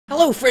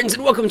Hello friends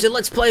and welcome to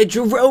Let's Play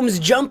Jerome's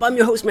Jump. I'm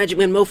your host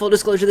MagicManMo. Full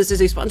disclosure, this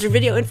is a sponsored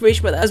video.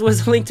 Information about that as well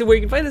as a link to where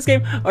you can find this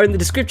game are in the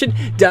description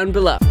down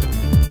below.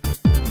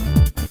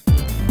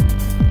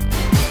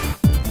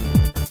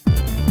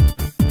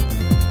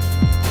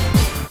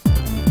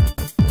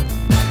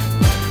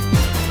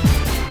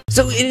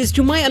 So it is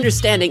to my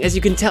understanding, as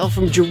you can tell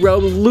from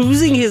Jerome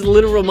losing his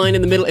literal mind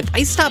in the middle, if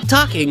I stop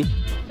talking,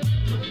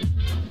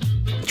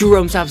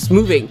 Jerome stops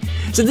moving.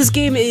 So this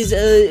game is,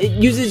 it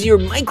uses your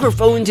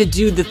microphone to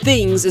do the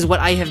things, is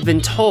what I have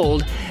been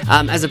told,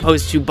 as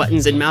opposed to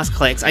buttons and mouse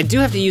clicks. I do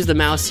have to use the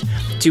mouse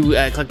to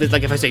click this,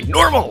 like if I say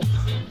normal,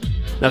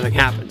 nothing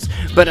happens.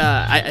 But,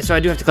 so I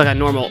do have to click on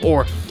normal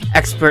or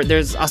expert.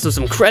 There's also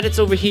some credits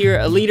over here,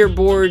 a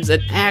leaderboards,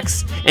 an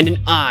X, and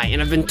an I.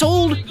 And I've been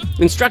told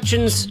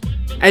instructions,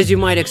 as you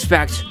might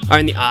expect, are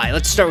in the I.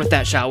 Let's start with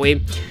that, shall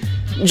we?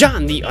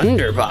 John, the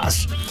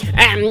underboss.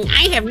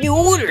 I have new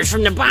orders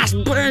from the boss,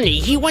 Bernie.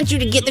 He wants you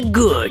to get the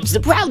goods.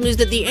 The problem is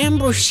that the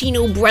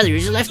Ambrosino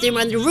brothers left them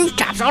on the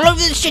rooftops all over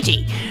the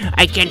city.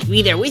 I can't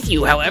be there with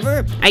you,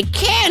 however. I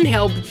can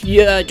help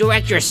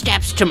direct your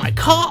steps to my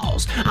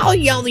calls. I'll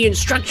yell the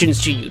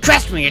instructions to you.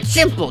 Trust me, it's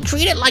simple.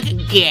 Treat it like a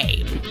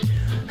game.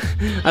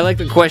 I like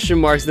the question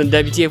marks in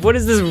the WTF. What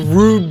is this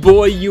rude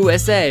boy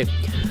USA?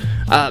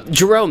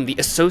 Jerome, the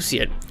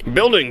associate.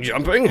 Building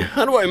jumping?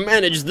 How do I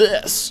manage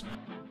this?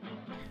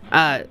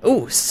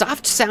 Ooh,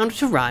 soft sound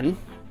to run.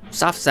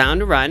 Soft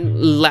sound to run.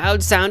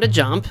 Loud sound to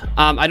jump.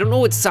 I don't know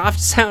what soft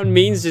sound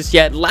means just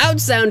yet.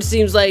 Loud sound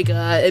seems like,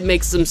 it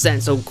makes some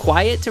sense. So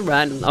quiet to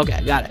run.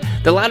 Okay, got it.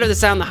 The louder the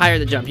sound, the higher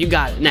the jump. You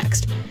got it.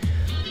 Next.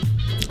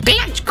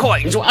 Collect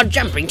coins while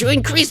jumping to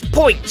increase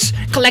points.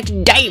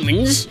 Collect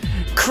diamonds,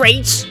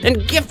 crates,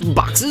 and gift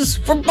boxes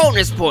for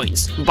bonus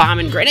points. Bomb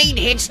and grenade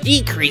hits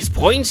decrease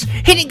points.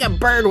 Hitting a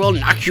bird will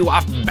knock you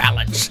off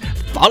balance.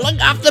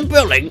 Falling off the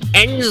building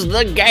ends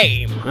the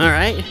game.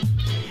 Alright.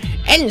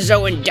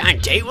 Enzo and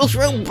Dante will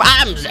throw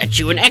bombs at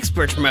you in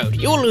expert mode.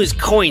 You'll lose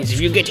coins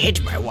if you get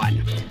hit by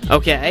one.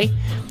 Okay.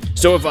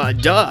 So if I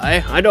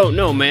die, I don't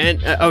know, man.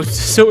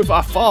 So if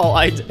I fall,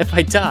 if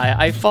I die,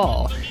 I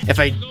fall. If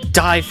I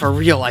die for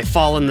real, I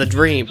fall in the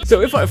dream. So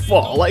if I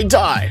fall, I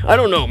die. I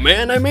don't know,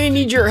 man. I may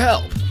need your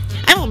help.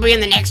 I will be in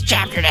the next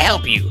chapter to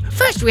help you.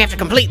 First, we have to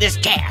complete this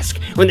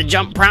task. When the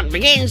jump prompt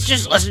begins,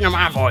 just listen to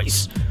my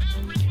voice.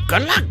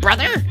 Good luck,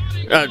 brother.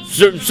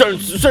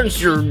 Since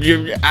you're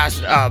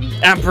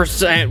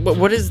ampersand,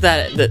 what is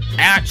that? The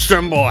at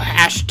symbol,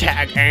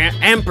 hashtag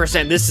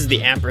ampersand. This is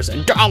the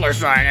ampersand.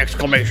 $!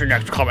 Exclamation,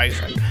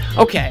 exclamation.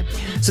 Okay,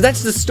 so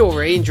that's the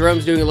story, and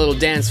Jerome's doing a little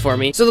dance for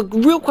me. So the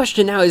real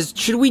question now is,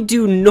 should we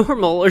do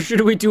normal or should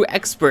we do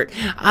expert?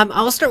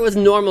 I'll start with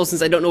normal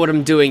since I don't know what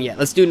I'm doing yet.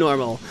 Let's do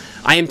normal.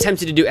 I am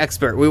tempted to do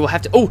expert. We will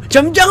have to, oh,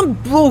 jump, jump!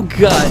 Oh,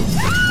 God.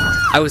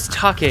 I was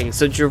talking,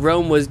 so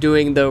Jerome was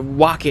doing the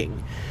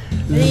walking.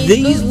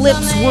 These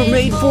lips were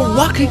made for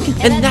walking,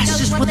 and that's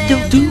just what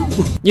they'll do.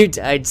 You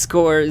died.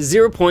 Score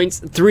 0 points,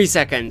 3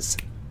 seconds.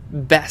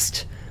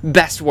 Best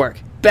work.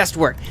 Best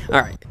work.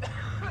 All right.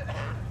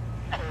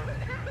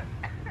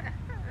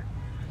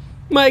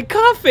 My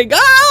coughing.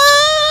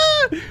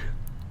 Ah!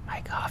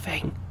 My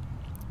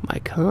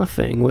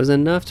coughing was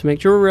enough to make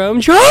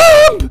Jerome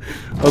jump.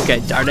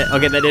 Okay, darn it.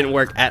 Okay, that didn't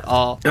work at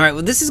all. All right,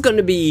 well, this is going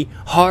to be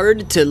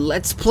hard to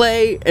let's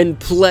play and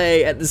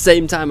play at the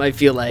same time, I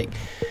feel like.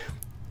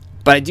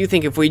 But I do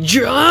think if we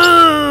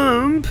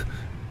jump,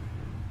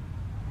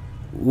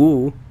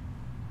 ooh,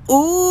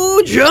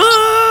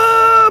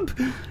 jump,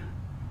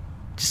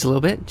 just a little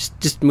bit,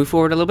 just move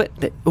forward a little bit.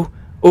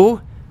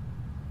 Ooh.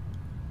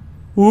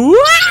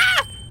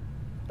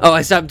 Oh,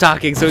 I stopped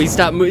talking, so he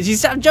stopped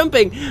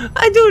jumping.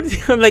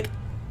 I'm like,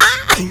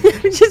 ah,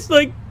 just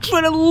like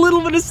put a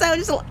little bit of sound,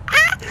 just like,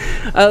 ah.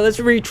 Let's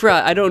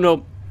retry. I don't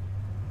know.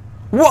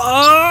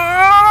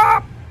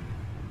 Whoa!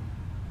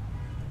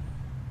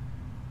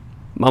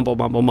 Mumble.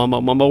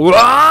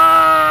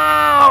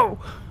 Whoa!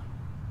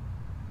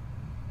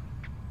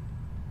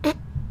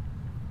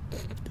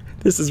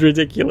 This is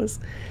ridiculous.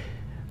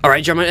 All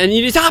right, Jerome, I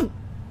need you to stop.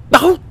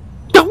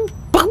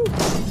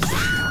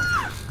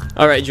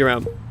 All right,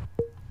 Jerome.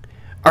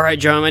 All right,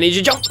 Jerome, I need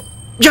you to jump.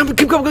 Jump.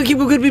 Keep going. Keep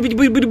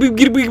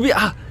going.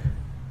 Ah.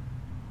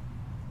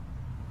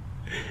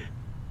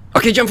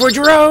 Okay, jump forward,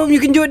 Jerome. You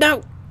can do it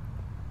now.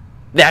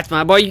 That's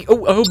my boy.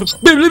 Oh,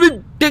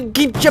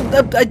 keep jumping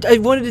up. I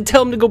wanted to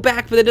tell him to go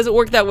back, but it doesn't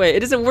work that way.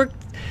 It doesn't work.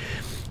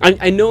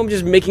 I know I'm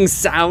just making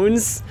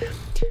sounds,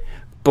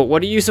 but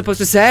what are you supposed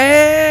to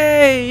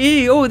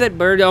say? Oh, that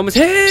bird almost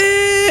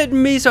hit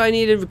me, so I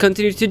need to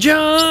continue to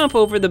jump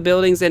over the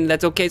buildings, and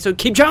that's okay. So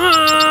keep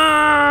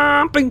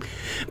jumping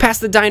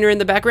past the diner in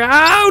the background.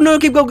 Oh no,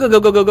 keep go.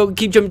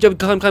 Keep jump,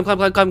 climb,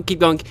 keep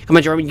going. Come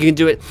on, Jerome, you can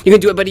do it. You can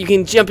do it, buddy. You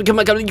can jump. Come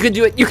on, you can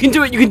do it. You can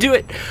do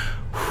it.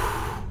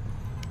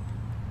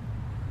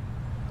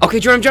 Okay,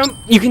 Jerome, jump.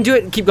 You can do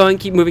it. Keep going.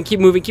 Keep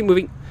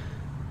moving.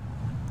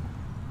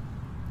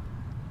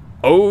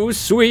 Oh,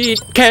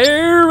 sweet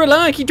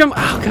Caroline. Keep jumping.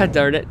 Oh, God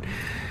darn it.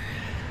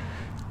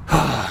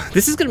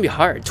 This is going to be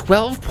hard.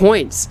 12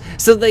 points.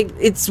 So, like,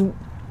 it's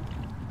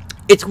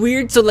It's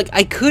weird, so like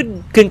I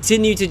could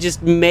continue to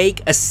just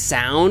make a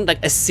sound,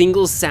 like a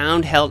single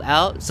sound held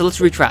out. So let's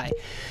retry.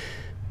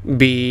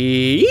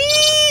 B.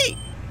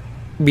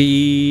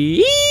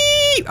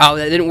 Oh,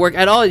 that didn't work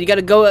at all. You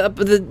gotta go up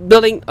the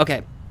building.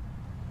 Okay.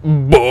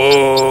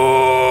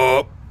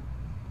 Boop.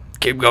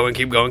 Keep going,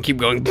 keep going, keep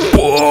going.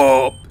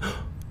 Boop.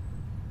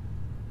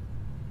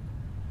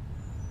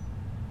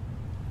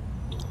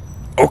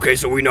 Okay,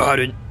 so we know how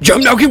to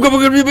jump now. Keep going.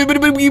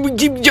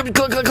 Keep jump,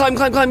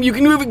 climb. You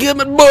can move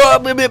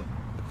it.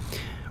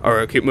 All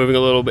right, keep moving a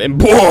little bit.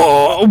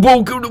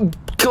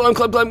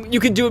 Climb.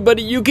 You can do it,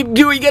 buddy. You can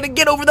do it. You gotta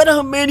get over that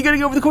hump, man. You gotta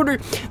get over the corner.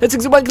 That's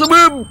exactly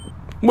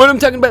what I'm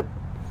talking about.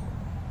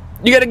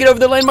 You gotta get over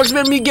the landmarks,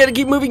 man. You gotta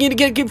keep moving. You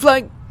gotta keep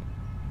flying.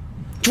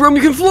 Jerome,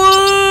 you can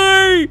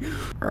fly.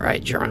 All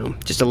right, Jerome.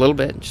 Just a little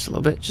bit. Just a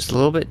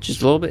little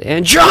bit.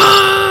 And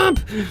jump.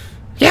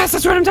 Yes,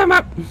 that's what I'm talking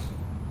about.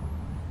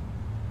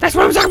 That's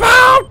what I'm talking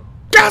about!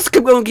 Yes!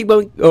 Keep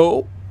going.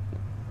 Oh.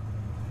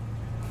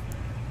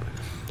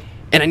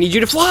 And I need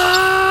you to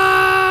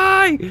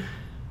fly!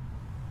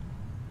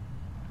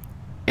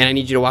 And I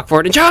need you to walk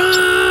forward and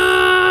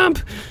jump!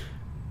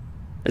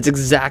 That's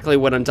exactly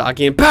what I'm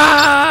talking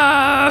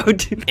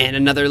about! And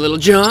another little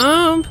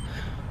jump.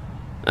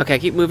 Okay,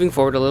 keep moving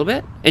forward a little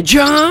bit. And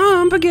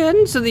jump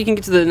again so that you can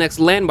get to the next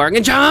landmark.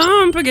 And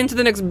jump again to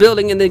the next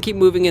building. And then keep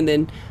moving and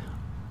then...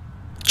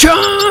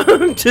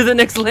 jump to the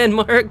next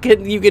landmark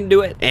and you can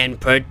do it. And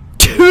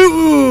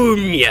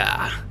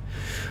petunia.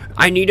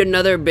 I need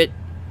another bit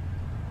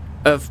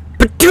of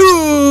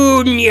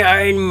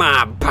petunia in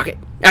my pocket.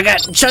 I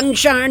got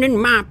sunshine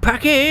in my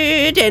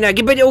pocket and I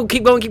keep going. Oh,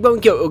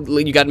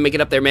 you gotta make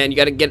it up there, man. You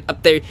gotta get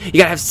up there. You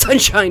gotta have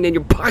sunshine in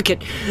your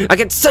pocket. I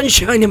got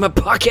sunshine in my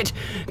pocket.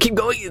 Keep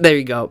going. There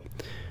you go.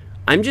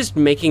 I'm just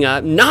making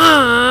up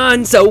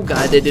nonsense. Oh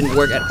god, it didn't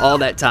work at all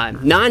that time.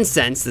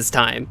 Nonsense this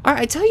time. All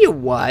right, I tell you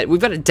what, we've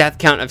got a death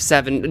count of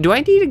 7. Do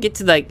I need to get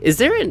to like, is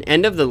there an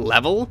end of the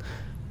level?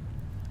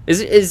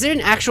 Is there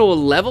an actual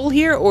level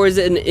here, or is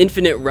it an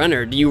infinite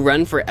runner? Do you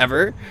run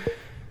forever?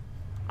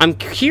 I'm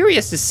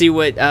curious to see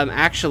what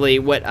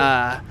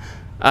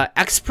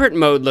expert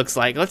mode looks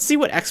like. Let's see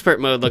what expert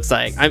mode looks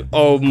like.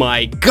 Oh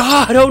my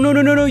god. Oh no.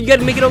 You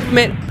gotta make it open,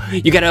 man.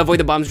 You gotta avoid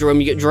the bombs,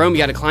 Jerome. You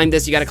gotta climb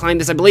this.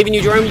 I believe in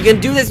you, Jerome. You can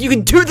do this. You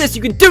can do this.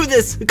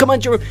 Come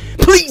on, Jerome.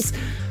 Please.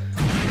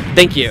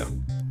 Thank you.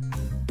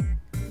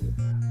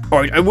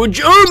 Alright, I will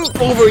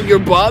jump over your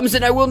bombs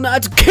and I will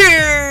not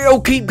care.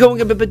 Oh, keep going.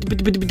 Come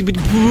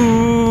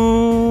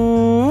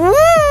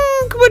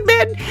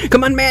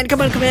on, man.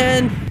 Come on.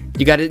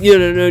 You gotta,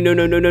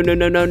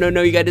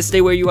 no, you gotta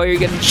stay where you are. You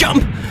gotta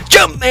jump,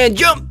 man,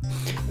 jump.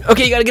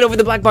 Okay, you gotta get over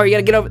the black bar. You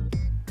gotta get over.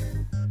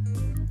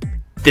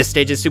 This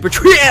stage is super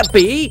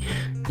trappy.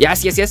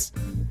 Yes.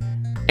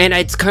 And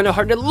it's kind of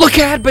hard to look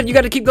at, but you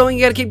gotta keep going.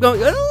 No,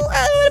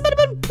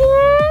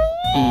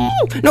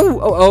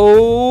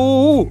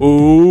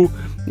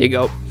 there you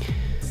go.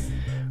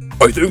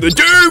 I think the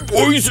deep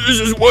voices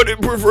is what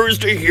it prefers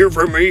to hear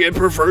from me. It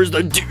prefers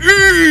the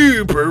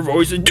deeper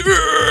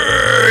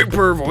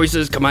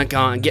voices. Come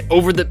on, get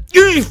over the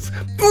oof.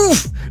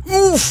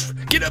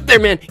 Get up there,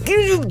 man.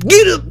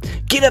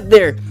 Get up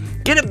there.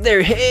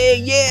 Hey,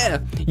 yeah.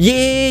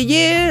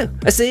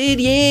 I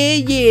said,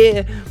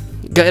 yeah.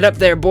 Get up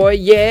there, boy.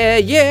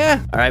 Yeah.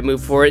 All right,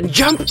 move forward and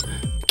jump.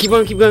 Keep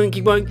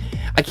going.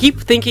 I keep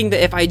thinking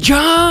that if I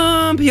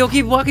jump, he'll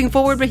keep walking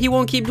forward, but he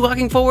won't keep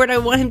walking forward. I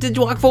want him to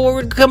walk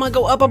forward. Come on,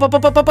 go up.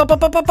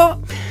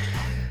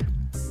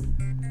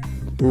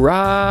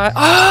 Right,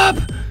 up.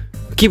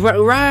 Keep right,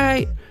 up.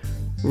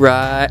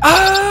 Right,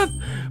 up.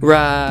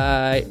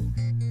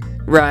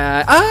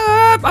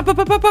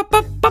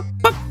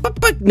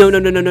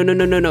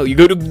 No. You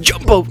gotta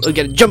jump up. You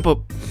gotta jump up.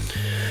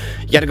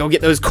 You gotta go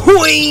get those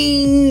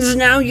coins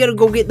now. You gotta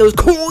go get those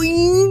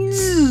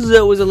coins.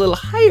 That was a little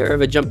higher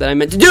of a jump than I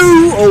meant to do.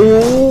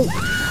 Oh.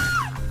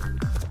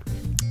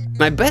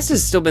 My best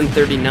has still been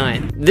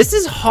 39. This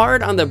is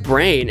hard on the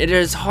brain. It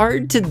is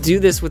hard to do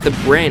this with the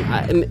brain.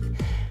 I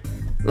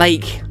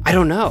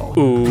don't know.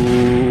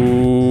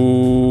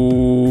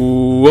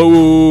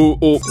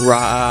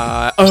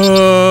 Right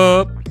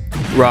up.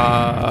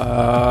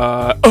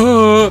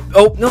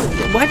 Oh no,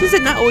 why does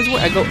it not always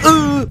work? I go,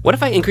 what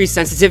if I increase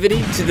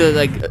sensitivity to the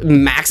like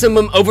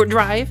maximum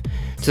overdrive?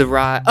 To the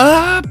right,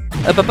 up,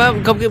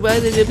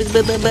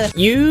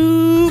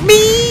 you,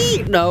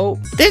 me, no,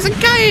 there's a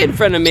guy in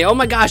front of me. Oh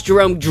my gosh,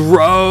 Jerome,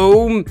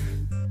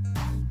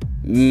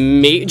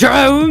 me,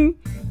 Jerome,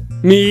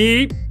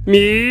 me,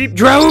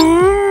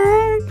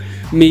 Jerome,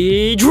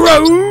 me,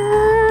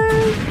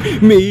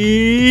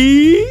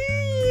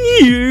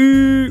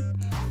 you.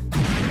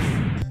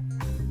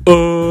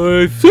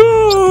 I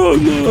feel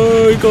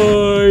like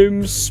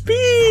I'm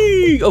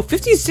speed. Oh,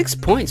 56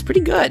 points, pretty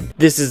good.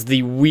 This is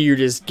the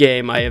weirdest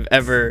game I have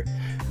ever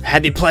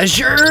had the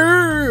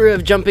pleasure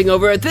of jumping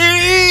over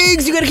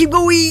things. You gotta keep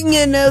going,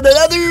 and the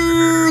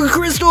other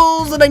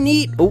crystals that I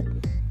need. Oh,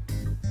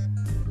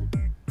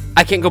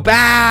 I can't go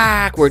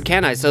backward,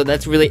 can I? So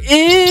that's really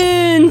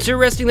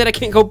interesting that I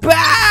can't go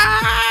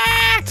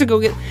back to go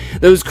get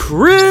those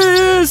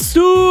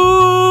crystals.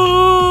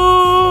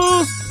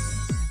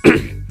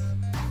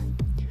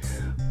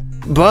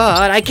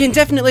 But I can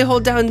definitely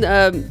hold down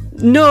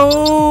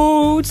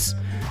notes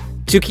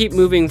to keep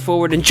moving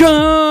forward and jumping.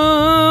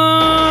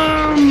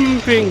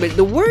 But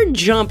the word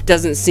jump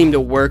doesn't seem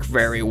to work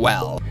very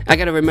well. I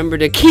gotta remember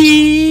to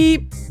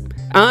keep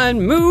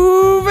on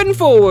moving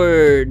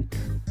forward.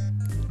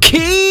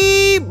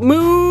 Keep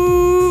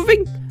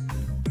moving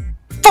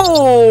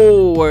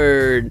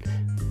forward.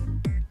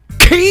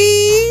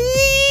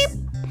 Keep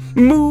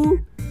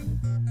moving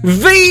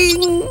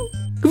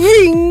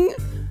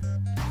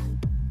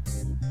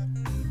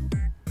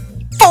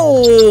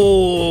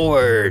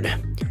forward.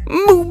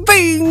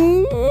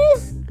 Moving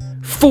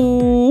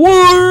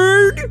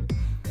forward.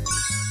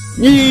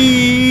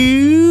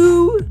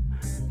 You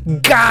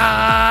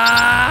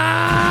gotta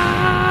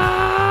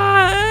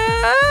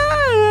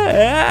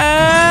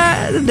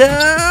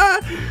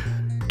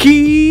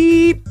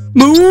keep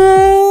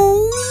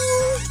moving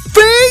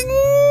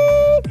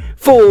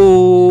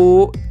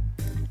forward.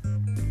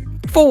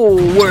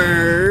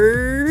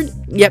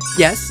 Yep,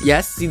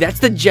 yes. See, that's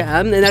the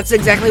gem, and that's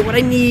exactly what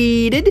I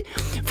needed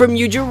from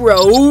you,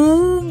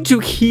 Jerome, to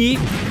keep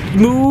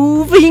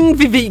moving.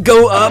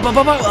 Go up. Oh,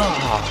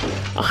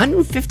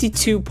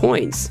 152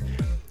 points.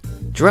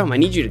 Jerome, I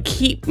need you to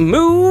keep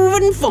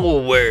moving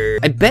forward.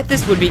 I bet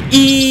this would be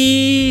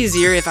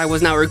easier if I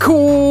was not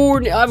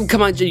recording.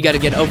 Come on, you gotta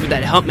get over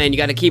that hump, man. You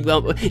gotta keep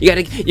up. You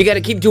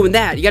gotta keep doing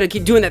that. You gotta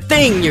keep doing that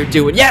thing you're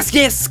doing. Yes,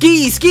 ski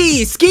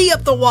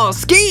up the wall.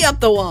 Ski up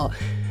the wall.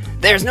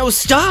 There's no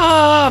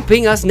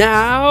stopping us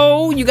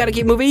now. You gotta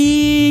keep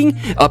moving.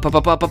 Up.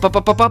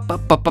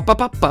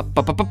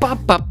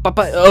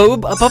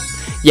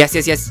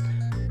 Yes.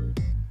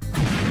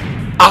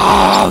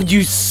 Oh,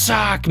 you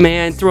suck,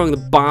 man. Throwing the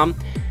bomb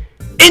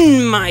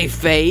in my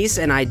face,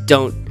 and I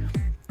don't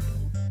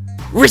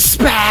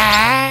respect.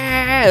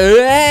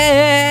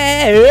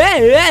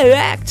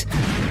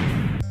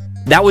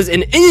 That was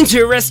an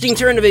interesting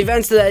turn of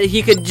events that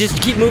he could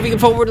just keep moving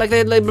forward like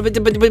that.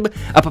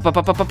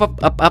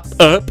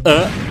 Up.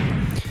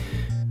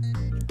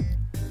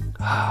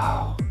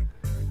 Oh.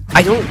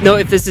 I don't know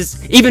if this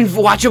is even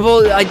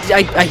watchable. I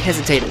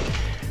hesitated.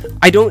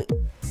 I don't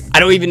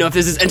even know if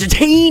this is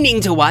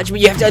entertaining to watch,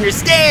 but you have to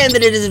understand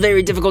that it is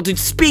very difficult to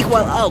speak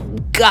while, oh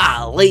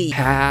golly.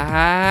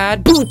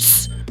 Hat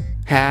boots.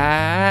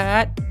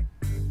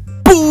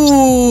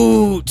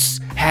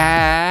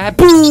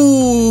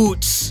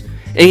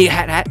 Hey,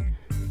 hat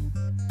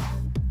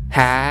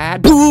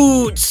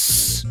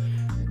boots.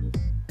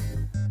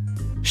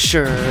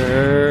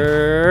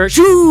 Sure.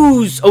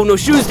 Shoes. Oh no,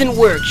 shoes didn't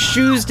work.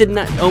 Shoes did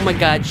not. Oh my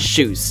god,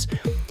 shoes.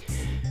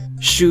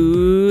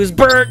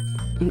 Bert.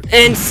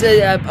 And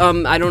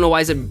I don't know why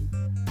I said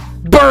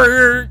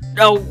bird.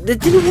 Oh, that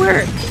didn't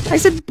work. I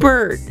said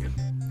bird.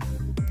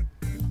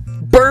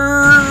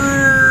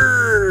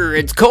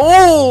 It's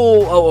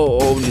cold.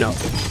 Oh no.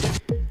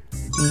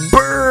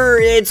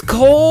 Bird, it's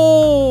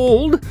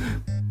cold.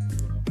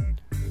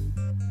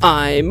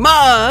 I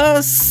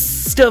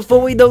must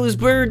avoid those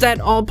birds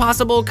at all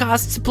possible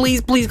costs.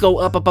 Please go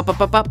up. Blub fish,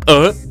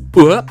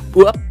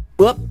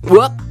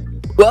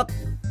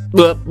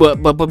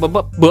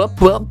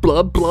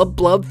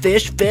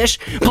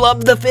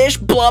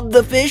 blub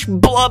the fish,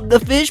 blub the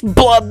fish.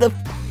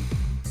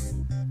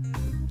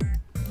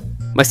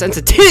 My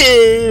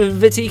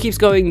sensitivity keeps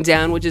going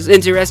down, which is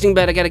interesting,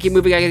 but I gotta keep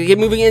moving.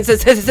 In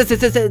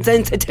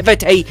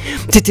sensitivity.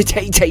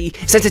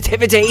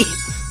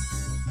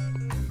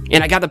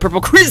 And I got the purple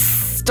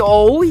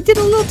crystal. We did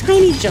a little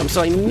tiny jump,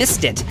 so I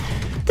missed it.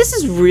 This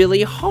is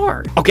really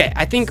hard. Okay,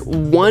 I think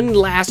one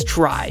last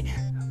try.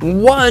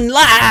 One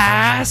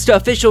last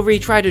official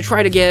retry to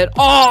try to get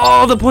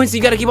all the points.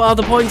 You gotta keep all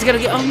the points. You gotta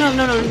get. Oh no,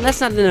 that's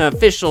not an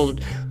official.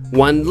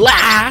 One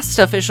last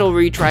official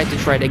retry to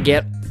try to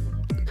get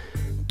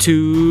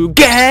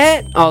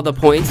all the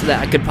points that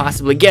I could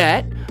possibly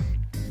get.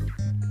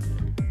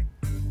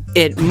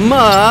 It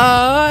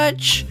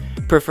much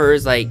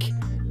prefers like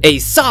a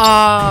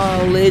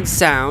solid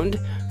sound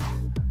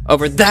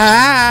over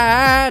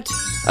that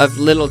of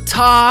little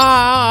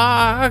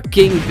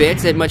talking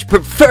bits. It much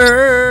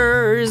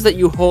prefers that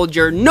you hold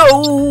your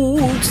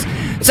notes.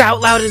 It's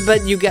out loud,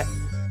 but you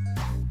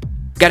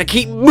gotta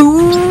keep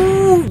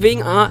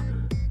moving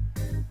on.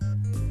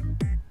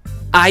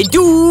 I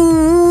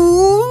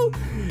do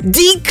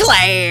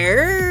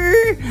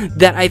declare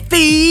that I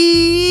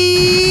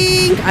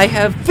think I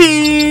have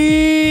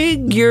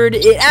figured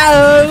it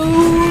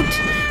out.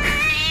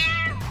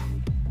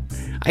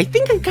 I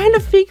think I kind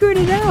of figured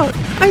it out.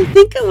 I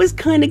think I was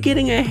kind of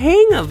getting a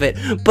hang of it,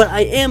 but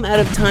I am out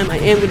of time. I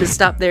am going to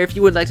stop there. If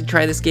you would like to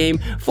try this game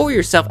for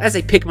yourself as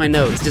I pick my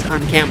nose just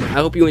on camera, I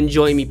hope you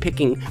enjoy me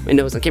picking my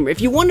nose on camera.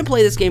 If you want to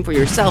play this game for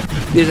yourself,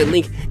 there's a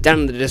link down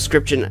in the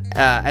description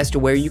as to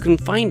where you can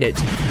find it.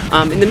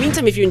 In the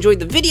meantime, if you enjoyed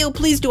the video,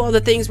 please do all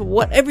the things, but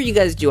whatever you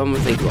guys do, I'm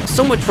going to thank you all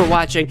so much for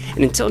watching,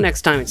 and until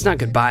next time, it's not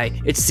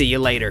goodbye, it's see you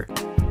later.